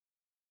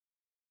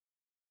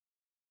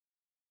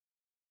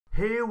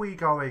Here we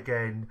go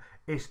again.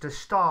 It's the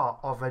start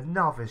of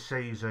another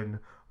season.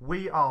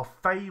 We are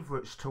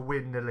favourites to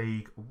win the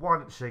league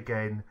once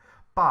again,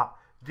 but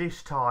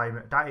this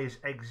time that is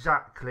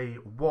exactly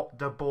what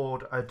the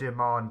board are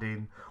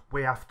demanding.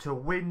 We have to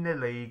win the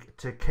league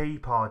to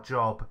keep our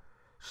job.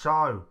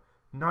 So,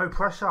 no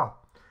pressure.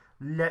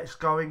 Let's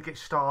go and get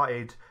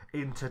started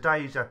in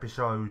today's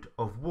episode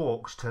of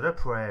Walks to the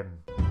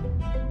Prem.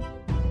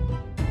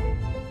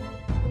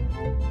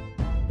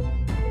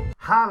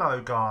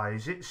 Hello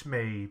guys, it's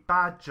me,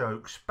 Bad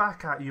Jokes,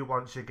 back at you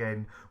once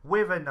again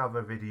with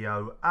another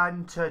video,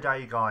 and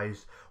today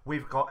guys,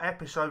 we've got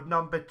episode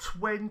number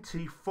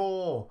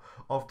 24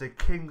 of the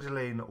Kings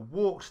Lynn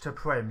Walks to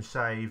Prem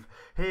save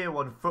here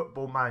on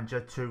Football Manager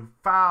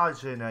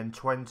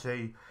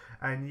 2020.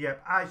 And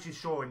yep, as you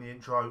saw in the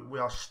intro, we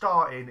are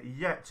starting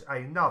yet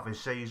another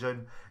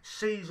season,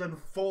 season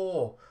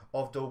 4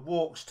 of the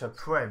Walks to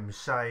Prem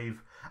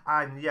save.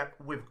 And yep,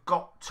 we've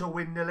got to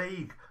win the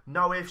league.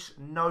 No ifs,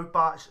 no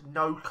buts,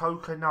 no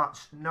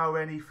coconuts, no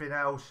anything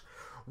else.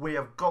 We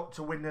have got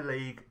to win the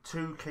league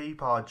to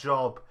keep our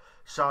job.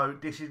 So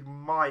this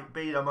might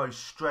be the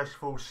most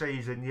stressful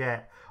season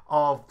yet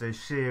of the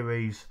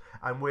series.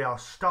 And we are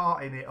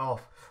starting it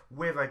off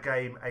with a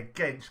game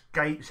against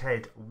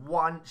Gateshead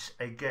once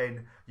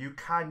again. You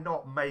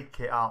cannot make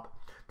it up.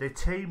 The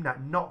team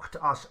that knocked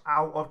us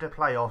out of the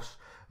playoffs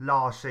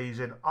last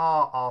season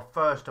are our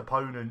first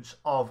opponents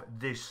of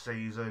this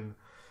season.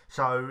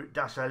 So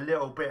that's a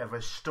little bit of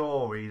a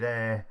story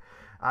there.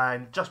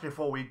 And just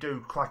before we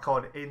do crack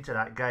on into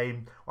that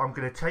game, I'm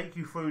going to take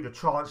you through the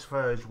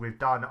transfers we've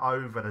done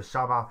over the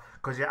summer,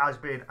 because it has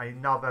been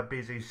another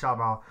busy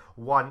summer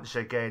once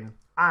again.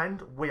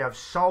 And we have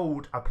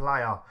sold a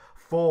player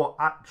for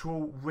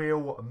actual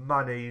real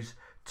monies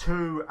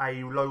to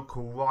a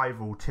local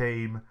rival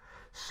team.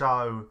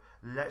 So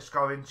let's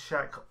go and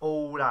check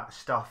all that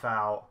stuff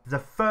out. The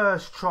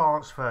first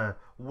transfer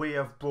we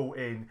have brought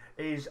in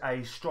is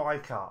a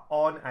striker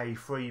on a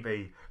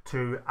freebie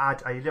to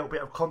add a little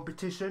bit of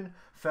competition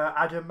for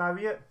Adam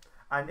Marriott,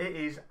 and it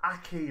is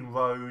Akeem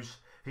Rose.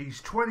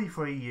 He's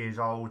 23 years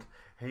old,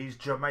 he's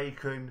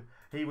Jamaican,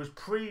 he was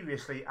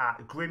previously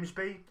at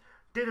Grimsby,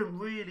 didn't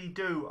really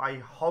do a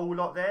whole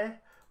lot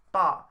there,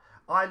 but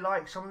I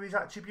like some of his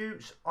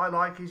attributes. I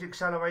like his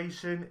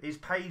acceleration, his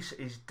pace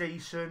is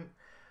decent,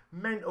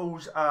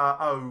 mentals are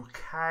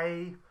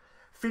okay,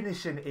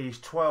 finishing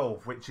is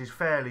 12, which is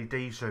fairly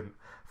decent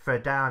for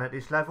down at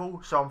this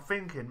level. So I'm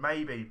thinking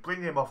maybe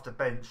bring him off the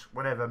bench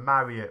whenever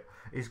Marriott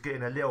is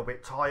getting a little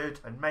bit tired,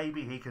 and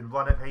maybe he can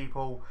run at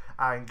people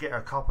and get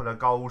a couple of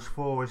goals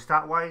for us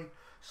that way.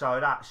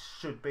 So that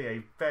should be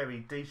a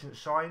very decent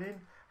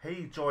signing.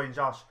 He joins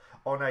us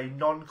on a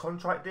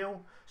non-contract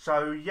deal.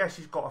 So yes,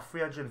 he's got a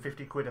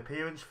 350 quid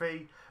appearance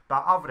fee,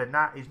 but other than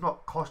that, he's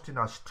not costing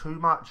us too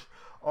much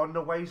on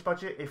the wage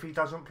budget if he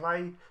doesn't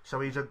play.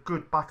 So he's a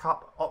good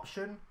backup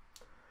option.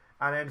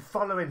 And then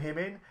following him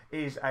in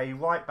is a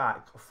right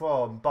back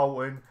from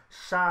Bolton,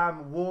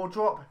 Sam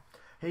Wardrop.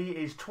 He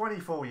is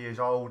 24 years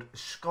old,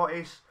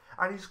 Scottish,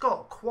 and he's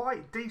got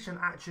quite decent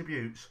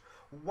attributes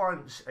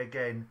once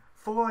again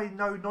for a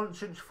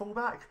no-nonsense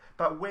fullback,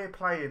 but we're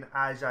playing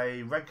as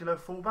a regular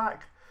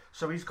fullback.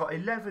 So he's got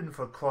 11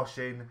 for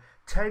crossing,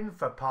 10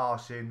 for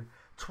passing,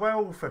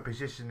 12 for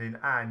positioning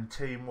and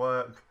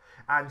teamwork,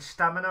 and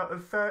stamina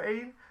of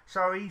 13.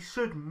 So he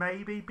should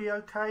maybe be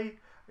okay,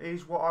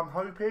 is what I'm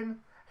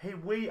hoping.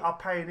 We are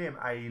paying him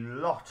a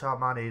lot of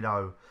money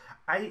though,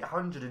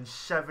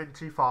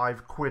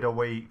 875 quid a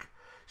week.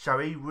 So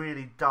he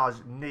really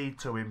does need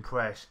to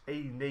impress.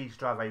 He needs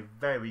to have a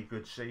very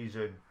good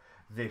season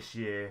this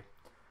year.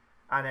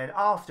 And then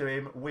after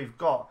him, we've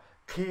got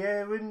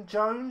Kieran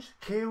Jones,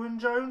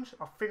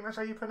 I think that's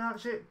how you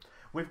pronounce it.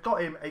 We've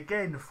got him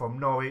again from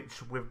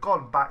Norwich. We've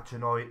gone back to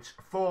Norwich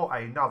for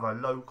another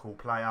local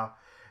player.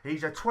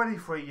 He's a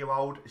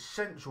 23-year-old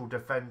central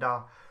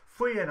defender,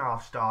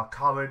 3.5-star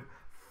current,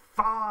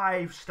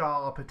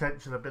 5-star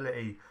potential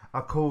ability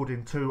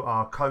according to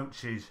our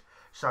coaches.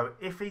 So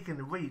if he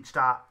can reach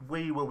that,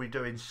 we will be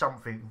doing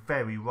something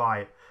very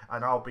right,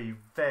 and I'll be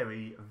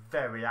very,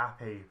 very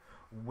happy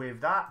with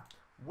that.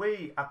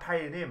 We are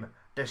paying him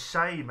the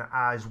same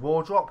as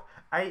Wardrop,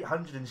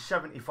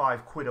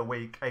 875 quid a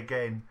week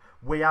again.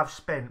 We have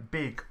spent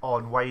big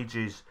on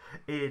wages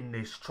in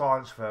this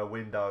transfer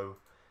window.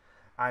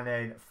 And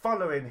then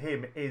following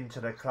him into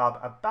the club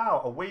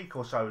about a week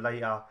or so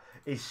later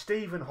is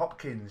Stephen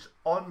Hopkins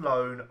on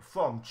loan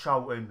from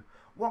Charlton.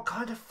 What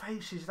kind of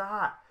face is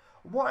that?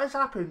 What has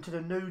happened to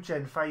the new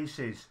gen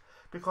faces?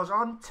 Because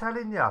I'm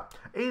telling you,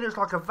 he looks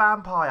like a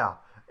vampire.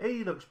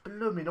 He looks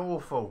blooming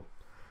awful.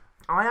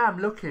 I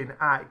am looking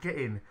at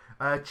getting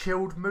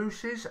Chilled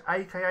Mooses,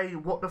 aka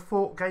What the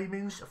Fork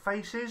Gaming's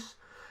faces.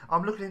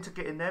 I'm looking into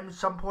getting them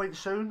some point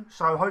soon,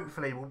 so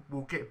hopefully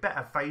we'll get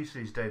better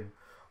faces than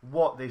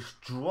what this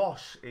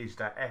dross is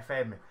that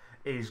FM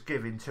is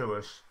giving to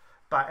us.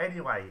 But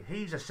anyway,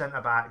 he's a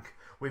centre-back.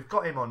 We've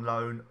got him on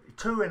loan,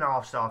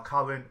 2.5-star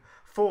current,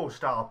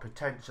 4-star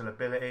potential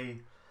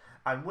ability,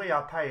 and we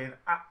are paying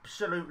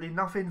absolutely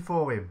nothing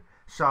for him.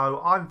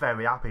 So I'm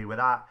very happy with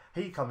that.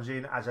 He comes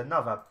in as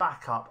another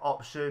backup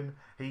option.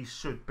 He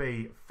should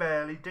be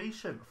fairly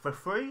decent for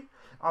free.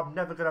 I'm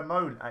never going to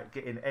moan at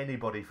getting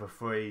anybody for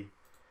free.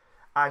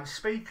 And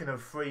speaking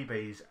of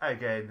freebies,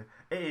 again,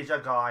 it is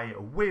a guy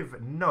with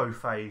no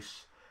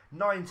face.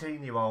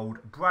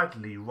 19-year-old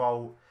Bradley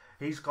Rolt.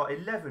 He's got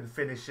 11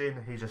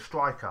 finishing. He's a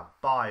striker,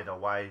 by the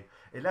way.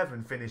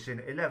 11 finishing,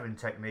 11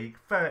 technique,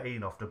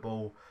 13 off the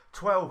ball,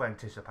 12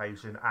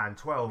 anticipation and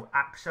 12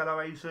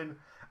 acceleration.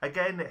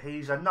 Again,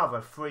 he's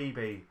another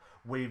freebie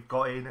we've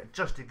got in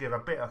just to give a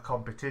bit of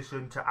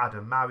competition to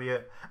Adam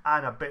Marriott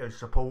and a bit of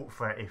support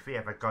for if he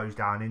ever goes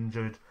down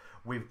injured.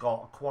 We've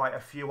got quite a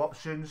few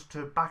options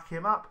to back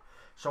him up,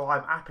 so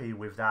I'm happy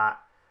with that.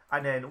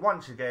 And then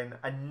once again,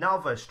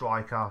 another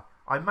striker.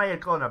 I may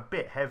have gone a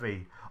bit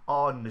heavy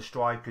on the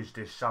strikers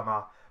this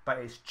summer, but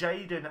it's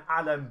Jaden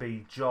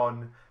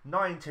Allenby-John,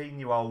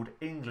 19-year-old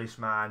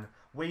Englishman.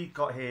 We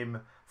got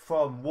him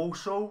from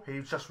Walsall. He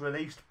was just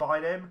released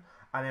by them,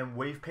 and then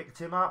we've picked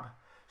him up.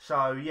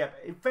 So yeah,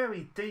 a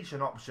very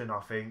decent option,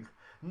 I think.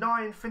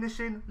 9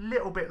 finishing,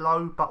 little bit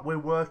low, but we're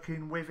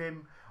working with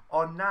him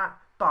on that.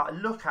 But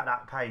look at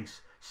that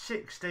pace,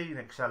 16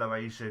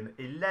 acceleration,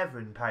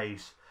 11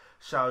 pace.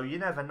 So you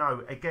never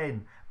know.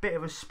 Again, bit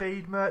of a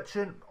speed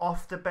merchant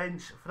off the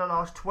bench for the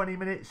last 20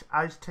 minutes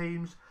as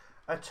teams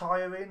are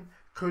tiring.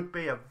 Could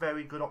be a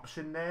very good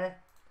option there.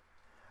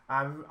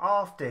 And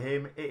after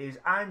him, it is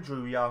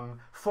Andrew Young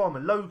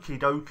from Loki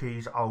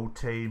Doki's old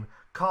team,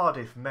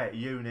 Cardiff Met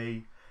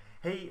Uni.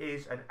 He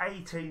is an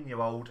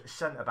 18-year-old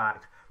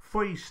centre-back,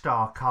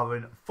 3-star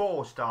current,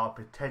 4-star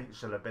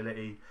potential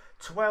ability,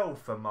 12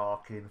 for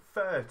marking,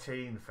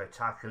 13 for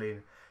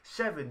tackling,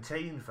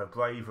 17 for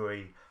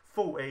bravery,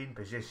 14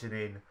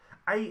 positioning,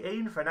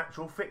 18 for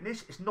natural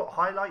fitness. It's not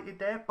highlighted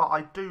there, but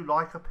I do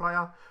like a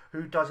player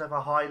who does have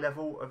a high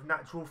level of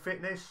natural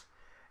fitness.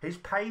 His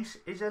pace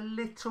is a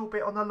little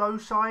bit on the low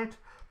side,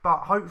 but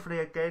hopefully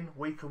again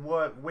we can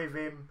work with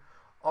him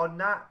on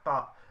that.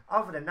 But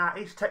other than that,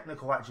 his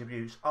technical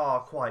attributes are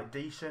quite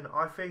decent,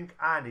 I think,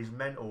 and his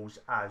mentals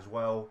as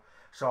well.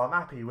 So I'm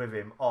happy with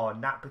him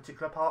on that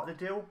particular part of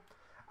the deal.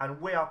 And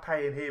we are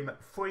paying him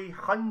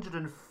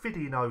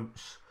 350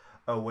 notes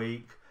a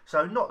week.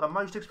 So not the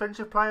most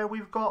expensive player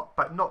we've got,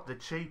 but not the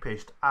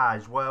cheapest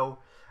as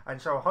well.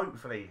 And so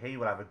hopefully he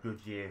will have a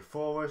good year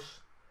for us.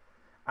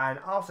 And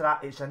after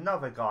that, it's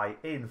another guy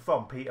in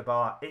from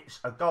Peterborough. It's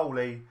a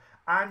goalie,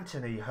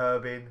 Anthony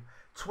Herbin,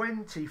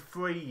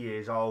 23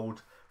 years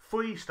old,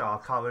 3-star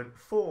current,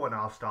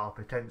 4.5-star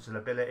potential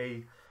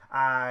ability.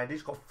 And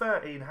he's got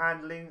 13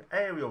 handling,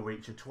 aerial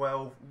reach of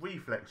 12,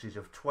 reflexes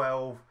of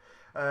 12,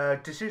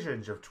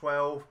 decisions of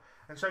 12.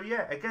 And so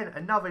yeah, again,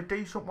 another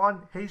decent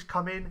one. He's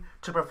come in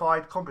to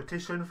provide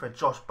competition for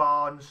Josh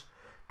Barnes.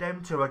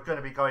 Them two are going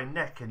to be going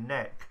neck and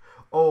neck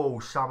all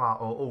summer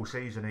or all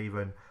season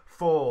even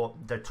for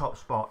the top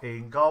spot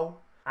in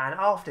goal. And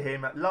after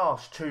him,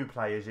 last 2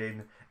 players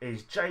in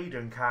is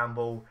Jaden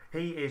Campbell.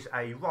 He is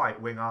a right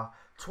winger,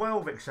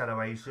 12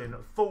 acceleration,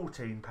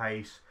 14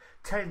 pace,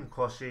 10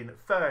 crossing,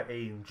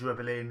 13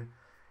 dribbling.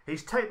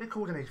 His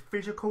technicals and his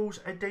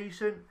physicals are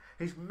decent.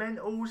 His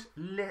mentals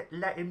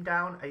let him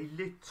down a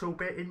little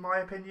bit, in my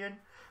opinion.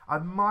 I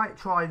might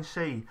try and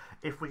see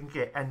if we can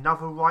get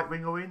another right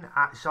winger in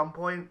at some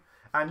point.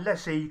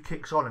 Unless he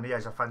kicks on and he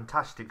has a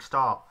fantastic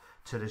start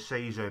to the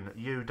season.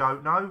 You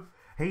don't know.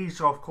 He's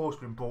of course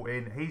been brought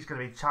in. He's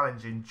going to be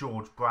challenging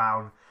George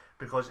Brown,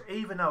 because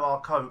even though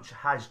our coach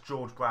has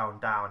George Brown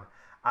down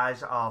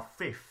as our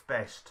 5th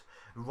best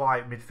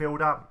right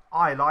midfielder,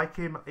 I like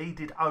him. He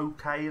did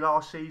okay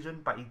last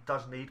season, but he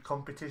does need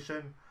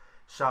competition.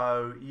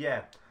 So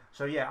yeah,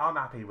 I'm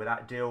happy with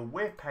that deal.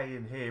 We're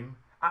paying him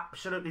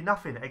absolutely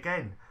nothing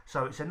again,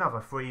 so it's another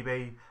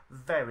freebie.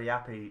 Very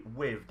happy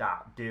with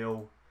that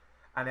deal.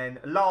 And then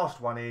last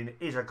one in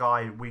is a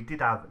guy we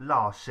did have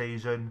last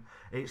season.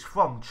 It's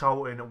from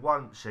Charlton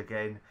once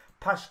again,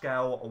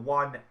 Pascal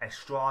 1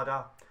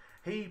 Estrada.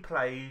 He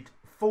played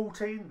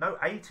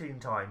 18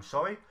 times,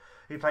 sorry.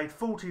 He played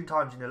 14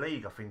 times in the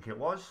league, I think it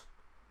was.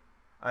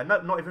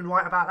 No, not even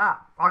right about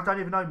that. I don't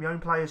even know my own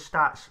player's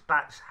stats.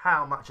 That's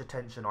how much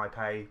attention I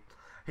pay.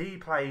 He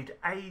played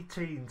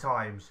 18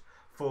 times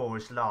for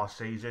us last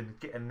season,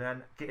 getting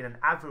an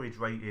average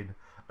rating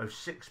of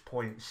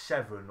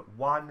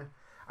 6.71.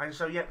 And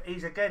so, yep,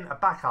 he's again a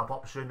backup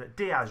option.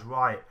 Diaz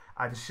right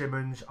and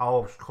Simmons are,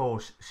 of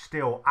course,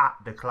 still at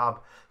the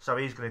club. So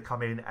he's going to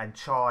come in and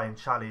try and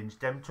challenge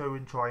them two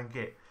and try and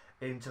get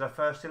into the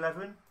first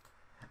 11.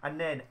 And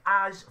then,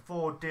 as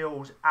for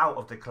deals out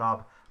of the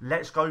club,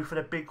 let's go for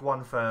the big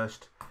one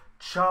first.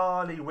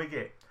 Charlie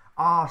Wiggett,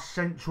 our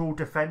central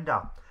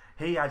defender.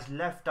 He has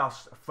left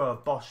us for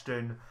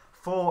Boston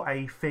for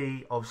a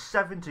fee of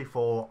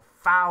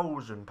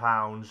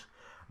 £74,000.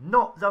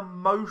 Not the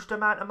most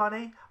amount of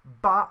money,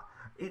 but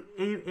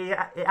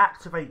it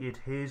activated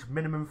his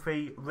minimum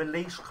fee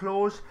release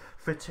clause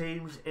for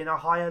teams in a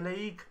higher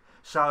league.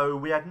 So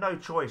we had no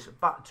choice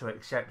but to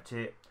accept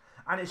it.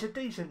 And it's a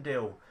decent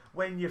deal.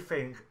 when you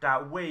think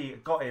that we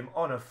got him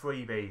on a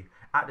freebie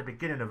at the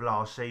beginning of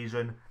last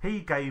season.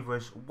 He gave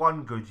us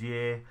one good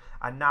year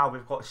and now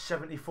we've got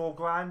 74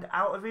 grand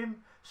out of him.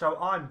 So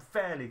I'm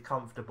fairly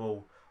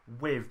comfortable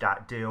with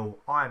that deal.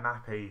 I'm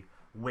happy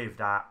with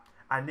that.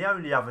 And the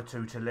only other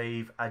two to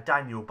leave are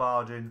Daniel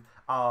Barden,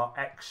 our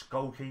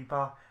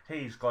ex-goalkeeper.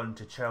 He's gone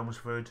to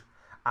Chelmsford.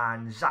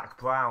 And Zach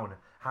Brown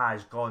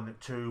has gone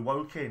to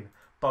Woking,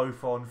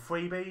 both on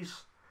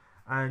freebies.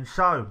 And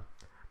so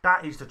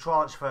that is the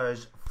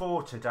transfers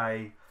for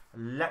today.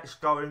 Let's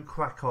go and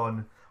crack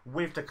on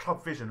with the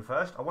club vision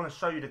first. I want to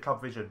show you the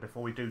club vision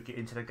before we do get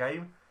into the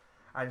game.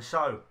 And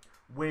so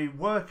we're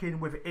working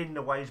within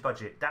the wage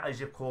budget. That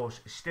is of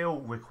course still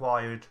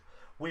required.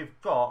 We've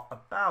got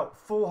about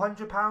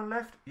 £400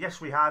 left.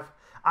 Yes, we have.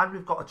 And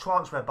we've got a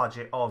transfer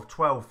budget of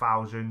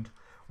 12,000.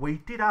 We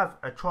did have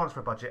a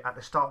transfer budget at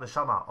the start of the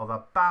summer of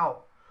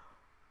about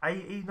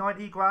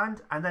 90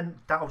 grand. And then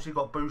that obviously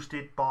got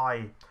boosted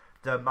by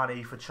the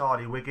money for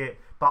Charlie Wiggett.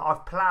 But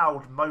I've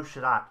ploughed most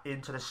of that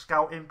into the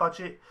scouting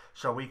budget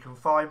so we can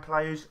find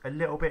players a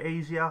little bit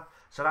easier.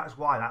 So that's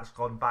why that's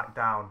gone back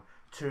down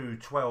to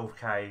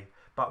 12k.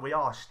 But we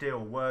are still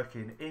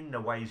working in the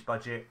wage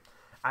budget.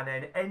 And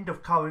then end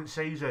of current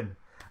season,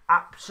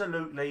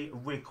 absolutely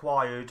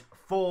required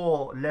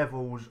 4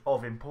 levels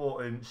of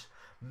importance.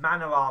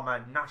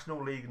 Manorama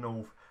National League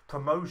North,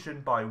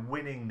 promotion by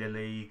winning the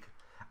league.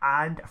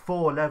 And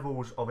 4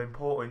 levels of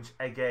importance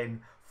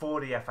again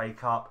for the FA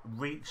Cup,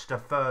 reach the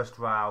first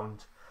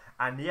round.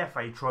 And the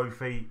FA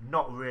Trophy,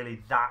 not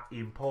really that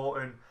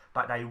important,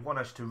 but they want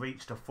us to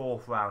reach the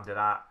 4th round of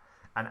that.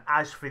 And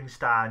as things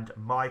stand,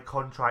 my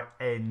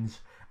contract ends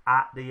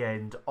at the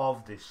end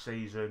of this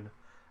season.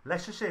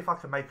 Let's just see if I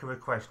can make a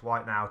request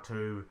right now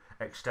to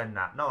extend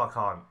that. No, I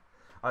can't.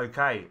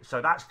 Okay,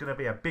 so that's going to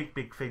be a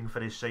big thing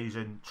for this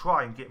season.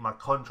 Try and get my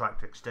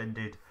contract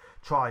extended.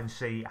 Try and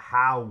see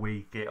how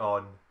we get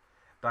on.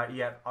 But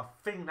yeah, I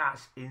think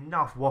that's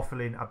enough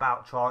waffling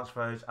about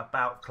transfers,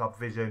 about club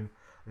vision.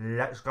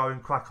 Let's go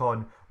and crack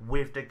on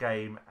with the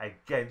game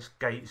against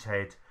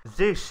Gateshead.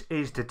 This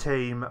is the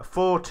team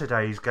for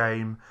today's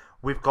game.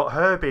 We've got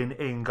Herbin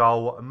in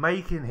goal,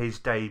 making his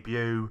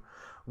debut.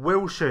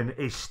 Wilson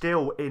is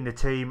still in the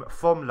team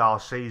from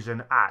last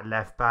season at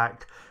left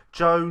back.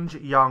 Jones,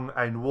 Young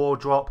and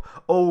Wardrop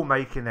all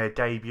making their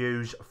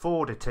debuts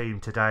for the team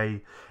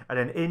today. And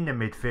then in the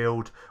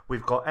midfield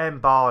we've got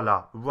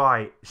Mbala,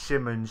 Wright,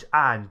 Simmons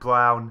and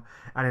Brown.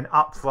 And then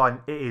up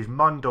front it is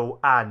Mundle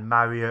and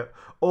Marriott,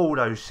 all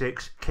those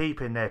 6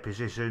 keeping their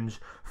positions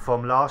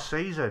from last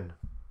season.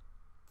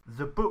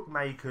 The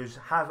bookmakers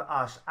have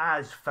us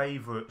as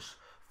favourites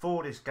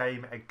for this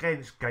game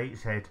against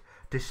Gateshead,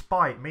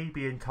 despite me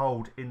being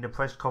told in the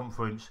press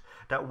conference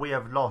that we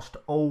have lost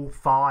all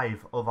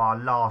 5 of our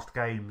last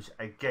games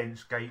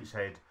against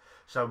Gateshead.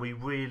 So we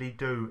really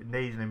do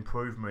need an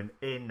improvement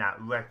in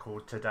that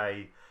record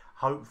today.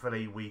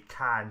 Hopefully we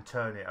can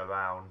turn it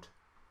around.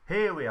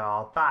 Here we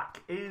are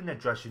back in the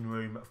dressing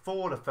room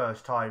for the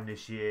first time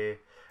this year,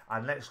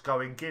 and let's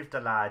go and give the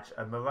lads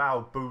a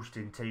morale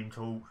boosting team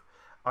talk.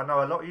 I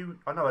know a lot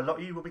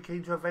of you will be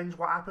keen to avenge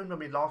what happened when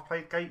we last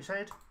played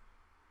Gateshead.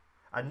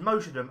 And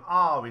most of them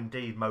are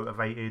indeed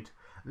motivated.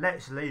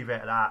 Let's leave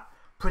it at that.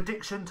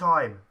 Prediction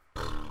time.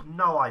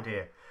 No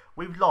idea.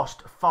 We've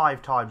lost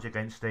 5 times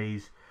against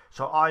these.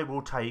 So I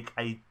will take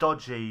a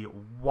dodgy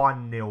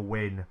 1-0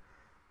 win.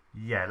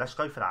 Yeah, let's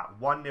go for that.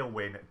 1-0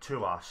 win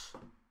to us.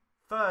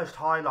 First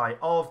highlight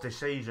of the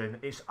season.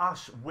 It's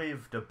us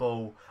with the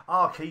ball.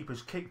 Our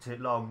keeper's kicked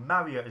it long.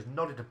 Marriott has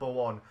nodded the ball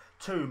on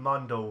to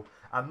Mundle.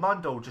 And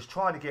Mundle just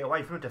trying to get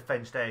away from the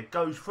defence there.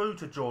 Goes through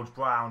to George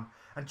Brown.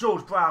 And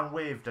George Brown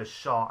with the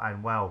shot.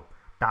 And well,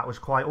 that was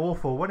quite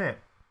awful, wasn't it?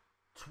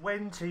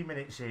 20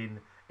 minutes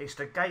in. It's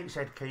the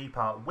Gateshead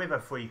keeper with a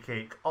free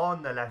kick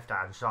on the left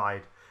hand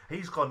side.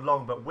 He's gone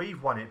long but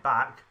we've won it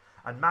back.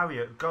 And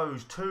Marriott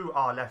goes to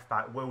our left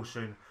back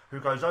Wilson, who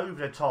goes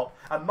over the top.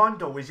 And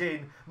Mundle is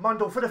in.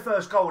 Mundle for the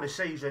first goal of the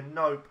season.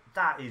 Nope,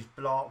 that is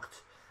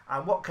blocked.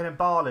 And what can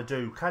Mbala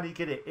do? Can he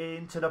get it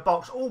into the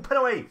box? Oh,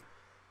 penalty!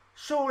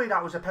 Surely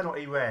that was a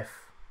penalty, ref.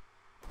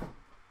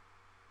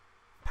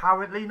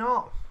 Apparently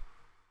not.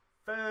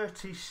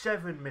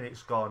 37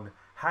 minutes gone.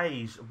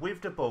 Hayes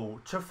with the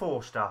ball to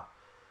Forster.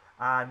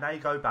 And they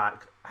go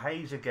back.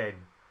 Hayes again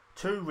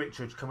to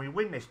Richards. Can we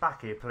win this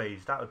back here,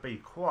 please? That would be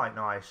quite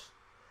nice.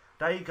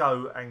 They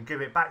go and give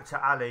it back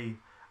to Ali.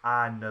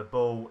 And the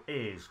ball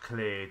is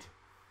cleared.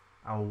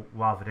 Oh,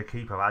 rather the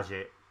keeper has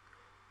it.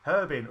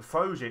 Herbin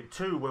throws it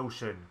to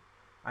Wilson.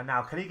 And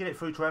now can he get it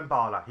through to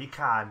Mbala? He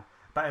can.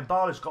 But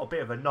Mbala's got a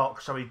bit of a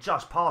knock, so he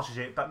just passes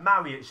it. But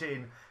Marriott's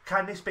in.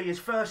 Can this be his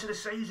first of the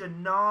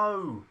season?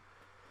 No.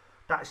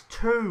 That's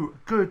 2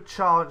 good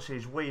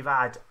chances we've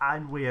had,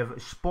 and we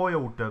have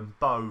spoiled them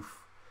both.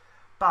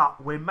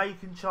 But we're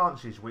making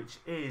chances, which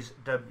is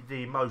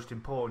the most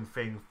important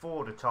thing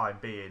for the time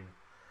being.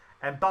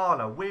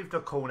 Mbala with the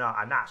corner,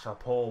 and that's a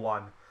poor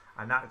one.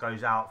 And that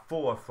goes out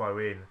for a throw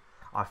in.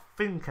 I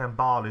think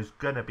Mbala's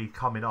going to be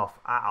coming off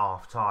at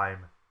half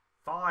time.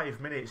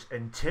 5 minutes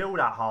until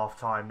that half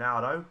time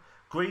now though.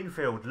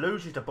 Greenfield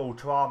loses the ball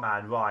to our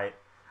man right,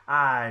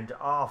 and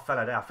our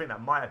fella there, I think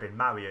that might have been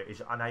Marriott,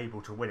 is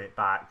unable to win it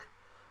back.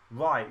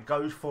 Right,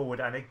 goes forward,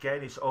 and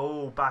again it's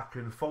all back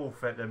and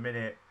forth at the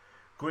minute.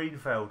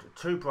 Greenfield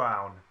to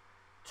Brown,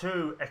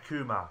 to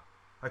Akuma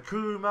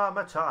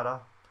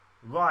Matata,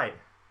 right,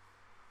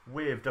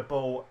 with the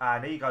ball,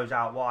 and he goes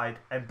out wide,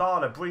 and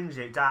Bala brings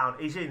it down.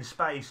 He's in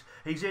space,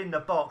 he's in the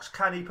box.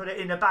 Can he put it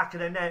in the back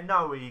of the net?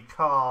 No, he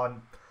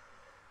can't.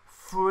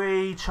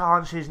 3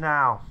 chances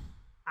now,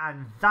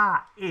 and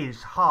that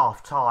is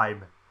half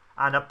time.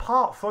 And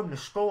apart from the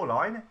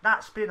scoreline,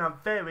 that's been a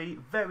very,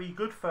 very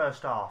good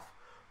first half.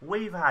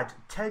 We've had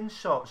 10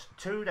 shots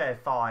to their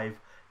 5,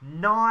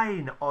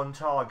 9 on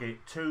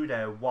target to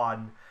their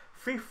 1,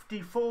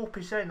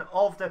 54%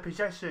 of the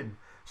possession.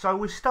 So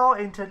we're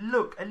starting to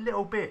look a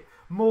little bit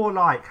more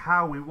like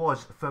how we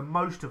was for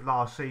most of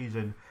last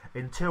season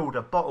until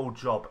the bottle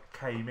job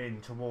came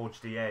in towards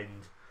the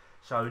end.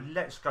 So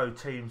let's go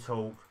team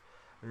talk.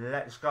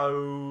 Let's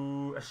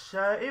go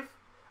assertive.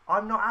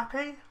 I'm not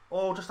happy,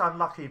 or just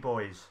unlucky,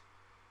 boys?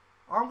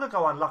 I'm going to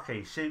go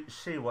unlucky, see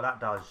what that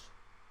does.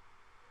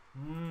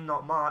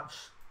 Not much.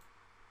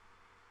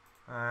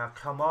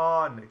 Come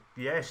on.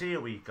 Yes, here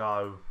we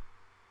go.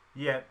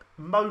 Yep,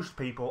 most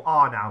people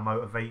are now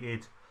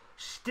motivated.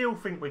 Still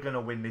think we're going to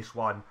win this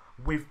one.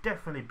 We've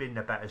definitely been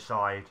the better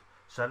side.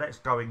 So let's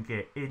go and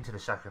get into the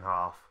second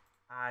half.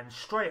 And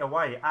straight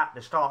away at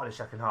the start of the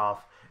second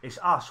half, it's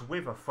us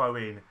with a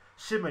throw-in.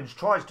 Simmons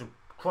tries to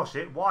cross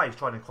it. Why he's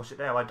trying to cross it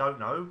there, I don't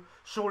know.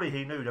 Surely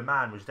he knew the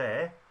man was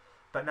there.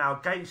 But now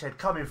Gateshead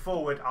coming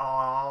forward.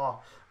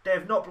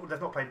 They've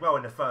not played well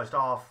in the first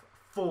half.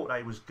 Thought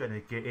they was going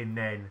to get in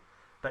then.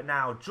 But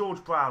now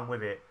George Brown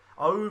with it.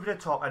 Over the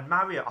top. And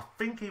Marriott, I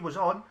think he was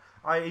on.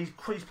 He's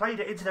played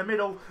it into the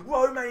middle.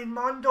 Romain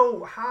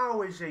Mundle.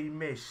 How has he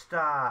missed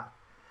that?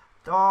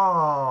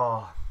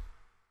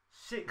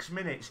 6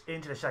 minutes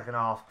into the second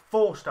half.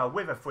 Forster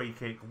with a free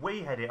kick.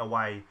 We head it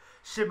away.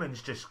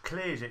 Simmons just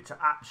clears it to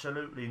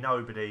absolutely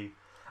nobody.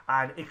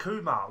 And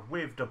Ikuma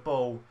with the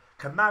ball.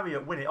 Can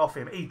Marriott win it off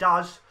him? He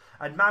does.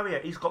 And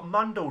Marriott, he's got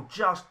Mundle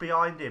just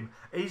behind him.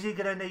 Is he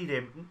going to need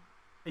him?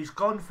 He's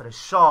gone for the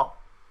shot.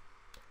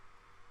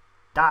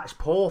 That's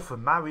poor for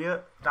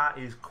Marriott. That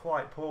is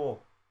quite poor.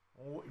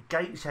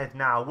 Gateshead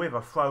now with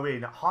a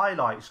throw-in.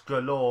 Highlights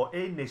galore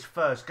in this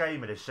first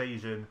game of the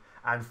season.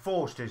 And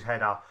Forster's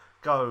header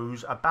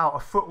goes about a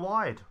foot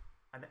wide.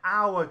 An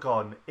hour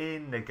gone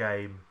in the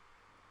game.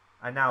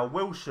 And now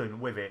Wilson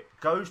with it.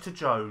 Goes to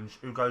Jones,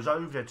 who goes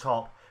over the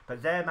top.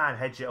 But their man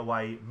heads it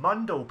away.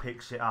 Mundle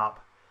picks it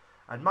up.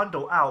 And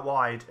Mundle out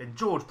wide. And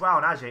George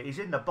Brown has it. He's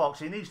in the box.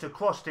 He needs to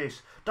cross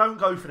this. Don't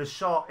go for the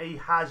shot. He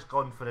has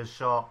gone for the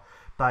shot.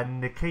 But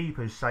the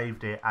keeper's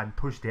saved it and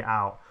pushed it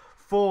out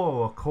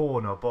for a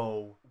corner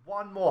ball.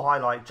 One more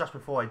highlight just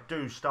before I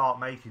do start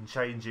making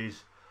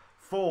changes.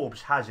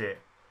 Forbes has it.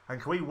 And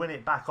can we win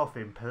it back off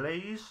him,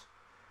 please?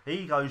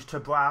 He goes to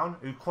Brown,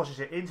 who crosses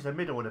it into the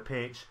middle of the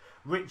pitch.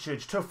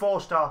 Richards to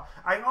Forster.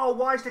 And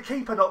why has the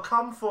keeper not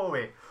come for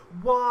it?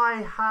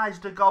 Why has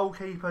the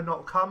goalkeeper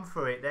not come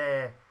for it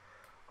there?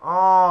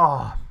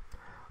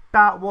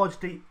 That was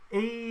the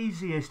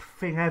easiest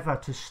thing ever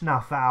to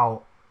snuff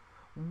out.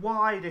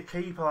 Why the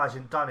keeper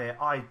hasn't done it,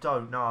 I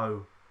don't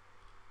know.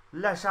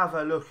 Let's have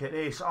a look at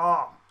this.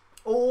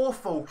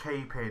 Awful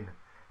keeping.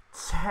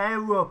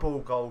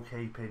 Terrible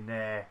goalkeeping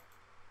there.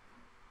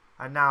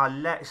 And now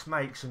let's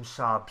make some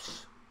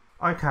subs.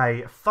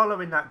 Okay,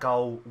 following that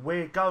goal,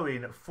 we're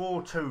going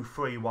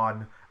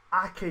 4-2-3-1.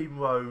 Akeem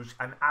Rose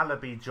and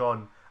Alabi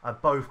John are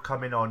both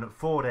coming on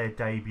for their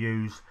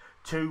debuts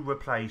to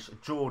replace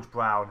George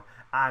Brown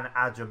and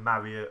Adam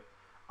Marriott.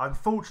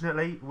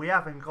 Unfortunately, we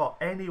haven't got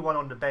anyone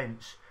on the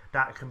bench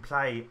that can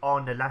play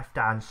on the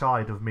left-hand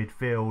side of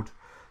midfield.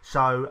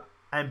 So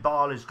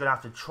Mbala's going to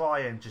have to try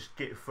and just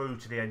get through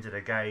to the end of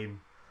the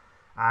game.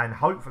 And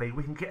hopefully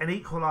we can get an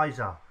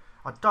equaliser.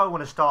 I don't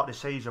want to start the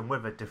season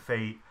with a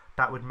defeat.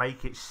 That would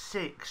make it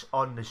 6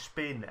 on the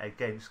spin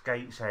against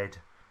Gateshead.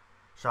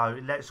 So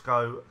let's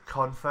go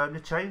confirm the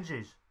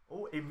changes.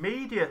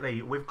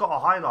 Immediately we've got a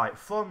highlight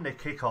from the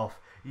kickoff.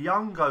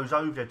 Young goes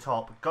over the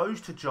top, goes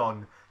to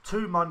John,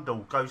 to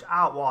Mundle, goes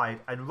out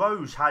wide, and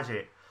Rose has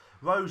it.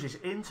 Rose is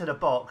into the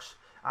box,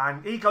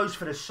 and he goes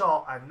for the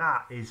shot, and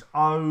that is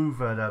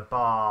over the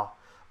bar.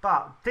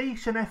 But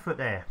decent effort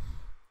there.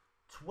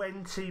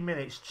 20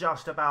 minutes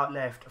just about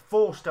left.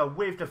 Forster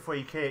with the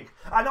free kick,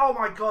 and oh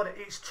my god,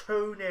 it's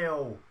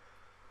 2-0.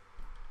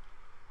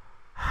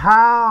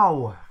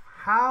 How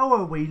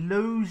are we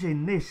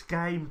losing this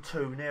game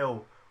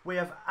 2-0? We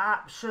have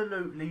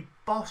absolutely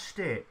bossed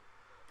it.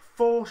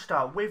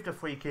 Forster with the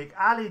free kick.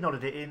 Ali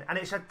nodded it in, and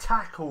it's a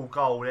tackle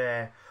goal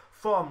there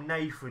from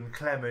Nathan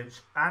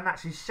Clements, and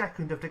that's his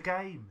second of the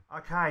game.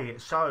 Okay,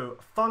 so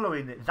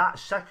following that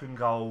second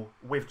goal,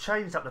 we've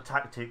changed up the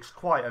tactics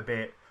quite a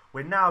bit.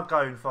 We're now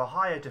going for a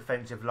higher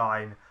defensive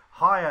line,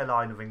 higher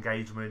line of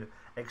engagement,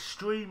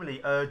 extremely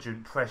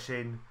urgent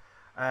pressing,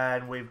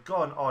 and we've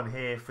gone on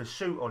here for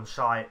shoot on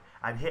sight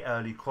and hit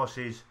early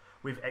crosses.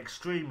 with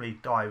extremely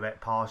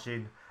direct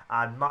passing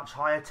and much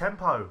higher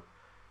tempo.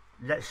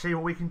 Let's see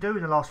what we can do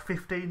in the last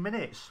 15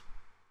 minutes.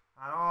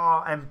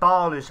 And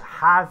Mbala's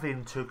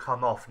having to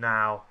come off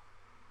now.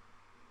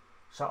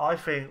 So I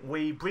think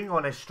we bring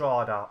on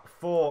Estrada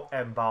for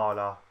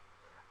Mbala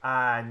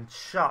and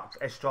chuck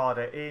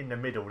Estrada in the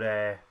middle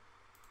there.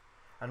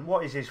 And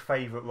what is his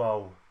favourite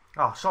role?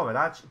 Oh, sorry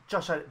lads,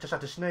 just had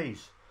to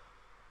sneeze.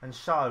 And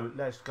so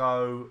let's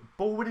go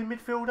ball winning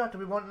midfielder. Do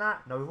we want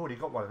that? No, we've already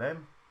got one of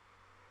them.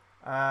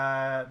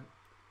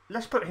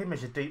 Let's put him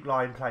as a deep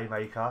line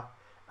playmaker,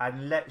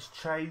 and let's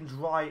change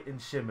Wright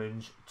and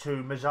Simmons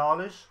to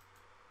Mazzalas.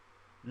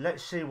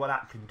 Let's see what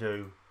that can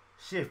do.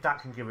 See if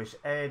that can give us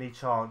any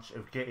chance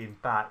of getting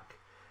back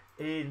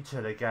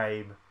into the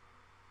game.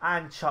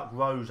 And chuck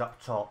Rose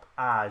up top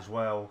as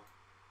well.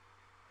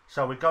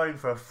 So we're going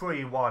for a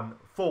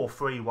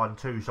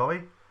 4-3-1-2,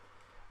 sorry.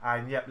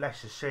 And yep,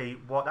 let's just see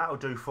what that'll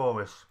do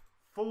for us.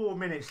 4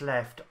 minutes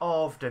left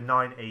of the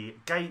 90.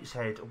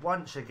 Gateshead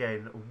once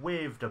again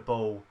with the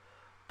ball.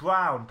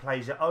 Brown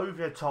plays it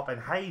over the top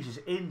and Hayes is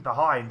in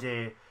behind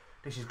here.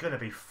 This is going to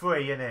be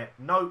free, isn't it?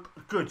 Nope.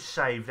 Good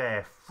save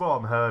there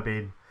from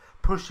Herbin.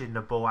 Pushing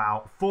the ball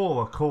out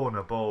for a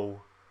corner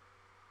ball.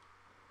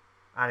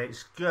 And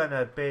it's going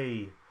to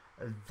be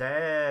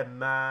their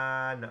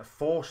man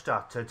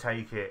Forster to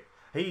take it.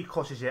 He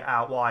crosses it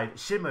out wide.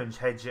 Simmons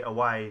heads it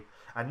away.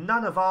 And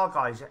none of our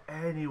guys are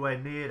anywhere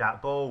near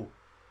that ball.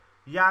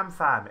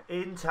 Yamfam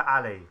into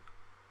Ali.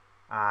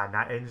 And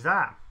that ends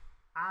that.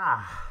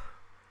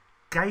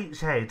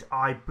 Gateshead,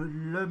 I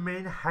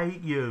bloomin'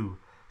 hate you.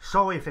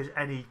 Sorry if there's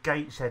any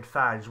Gateshead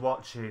fans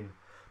watching,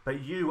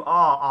 but you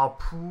are our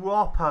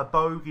proper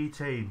bogey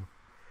team.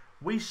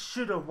 We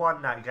should have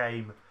won that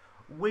game.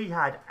 We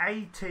had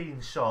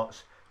 18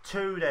 shots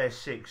to their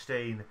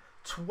 16,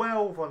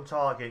 12 on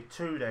target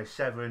to their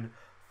 7,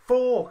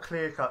 4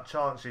 clear-cut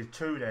chances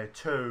to their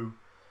 2,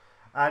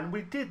 and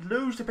we did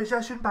lose the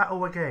possession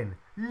battle again.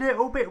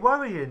 Little bit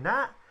worrying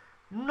that.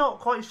 Not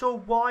quite sure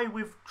why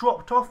we've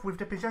dropped off with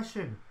the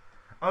possession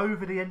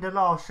over the end of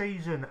last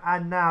season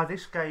and now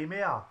this game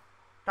here.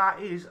 That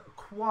is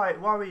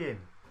quite worrying.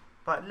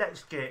 But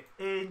let's get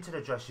into the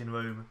dressing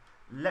room.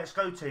 Let's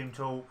go team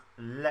talk.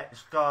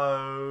 Let's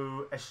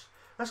go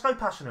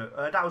passionate.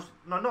 That was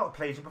not a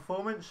pleasing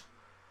performance.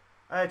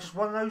 Just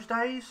one of those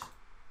days.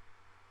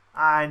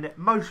 And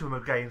most of them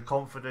have gained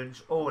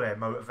confidence. All they're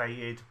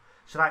motivated.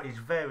 So that is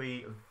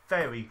very,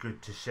 very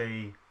good to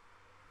see.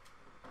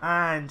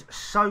 And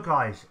so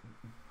guys,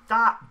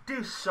 that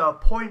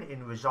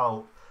disappointing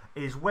result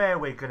is where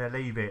we're going to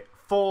leave it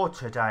for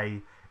today.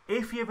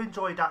 If you've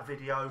enjoyed that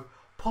video,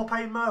 pop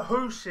a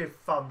massive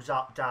thumbs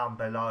up down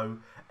below.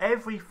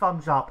 Every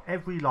thumbs up,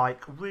 every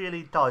like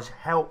really does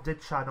help the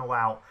channel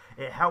out.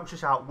 It helps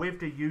us out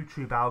with the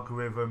YouTube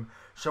algorithm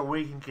so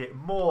we can get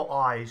more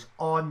eyes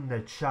on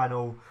the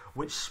channel.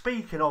 Which,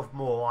 speaking of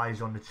more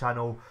eyes on the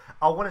channel,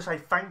 I want to say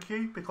thank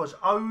you, because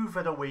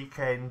over the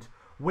weekend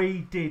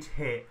we did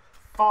hit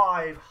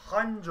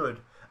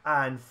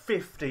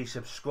 550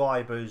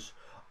 subscribers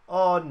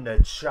on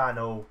the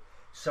channel.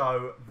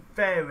 So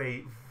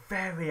very,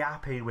 very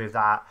happy with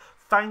that.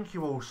 Thank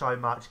you all so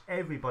much,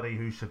 everybody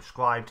who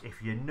subscribed.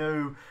 If you're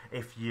new,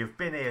 if you've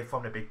been here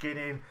from the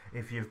beginning,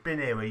 if you've been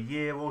here a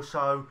year or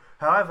so,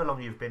 however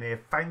long you've been here,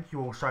 thank you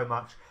all so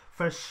much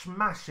for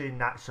smashing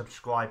that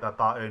subscriber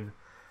button.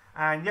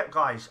 And yep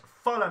guys,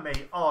 follow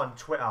me on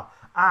Twitter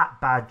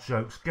at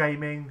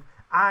BadJokesGaming,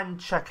 and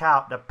check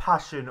out the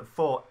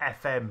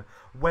Passion4FM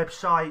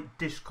website,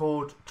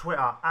 Discord,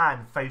 Twitter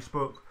and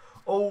Facebook.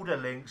 All the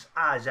links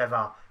as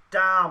ever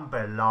down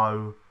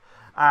below.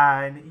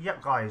 And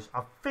yep guys,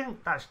 I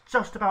think that's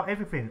just about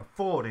everything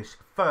for this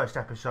first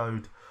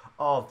episode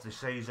of the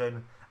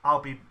season. I'll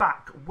be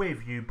back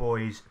with you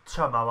boys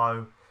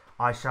tomorrow.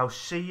 I shall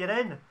see you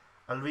then.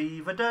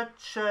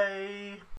 Arrivederci.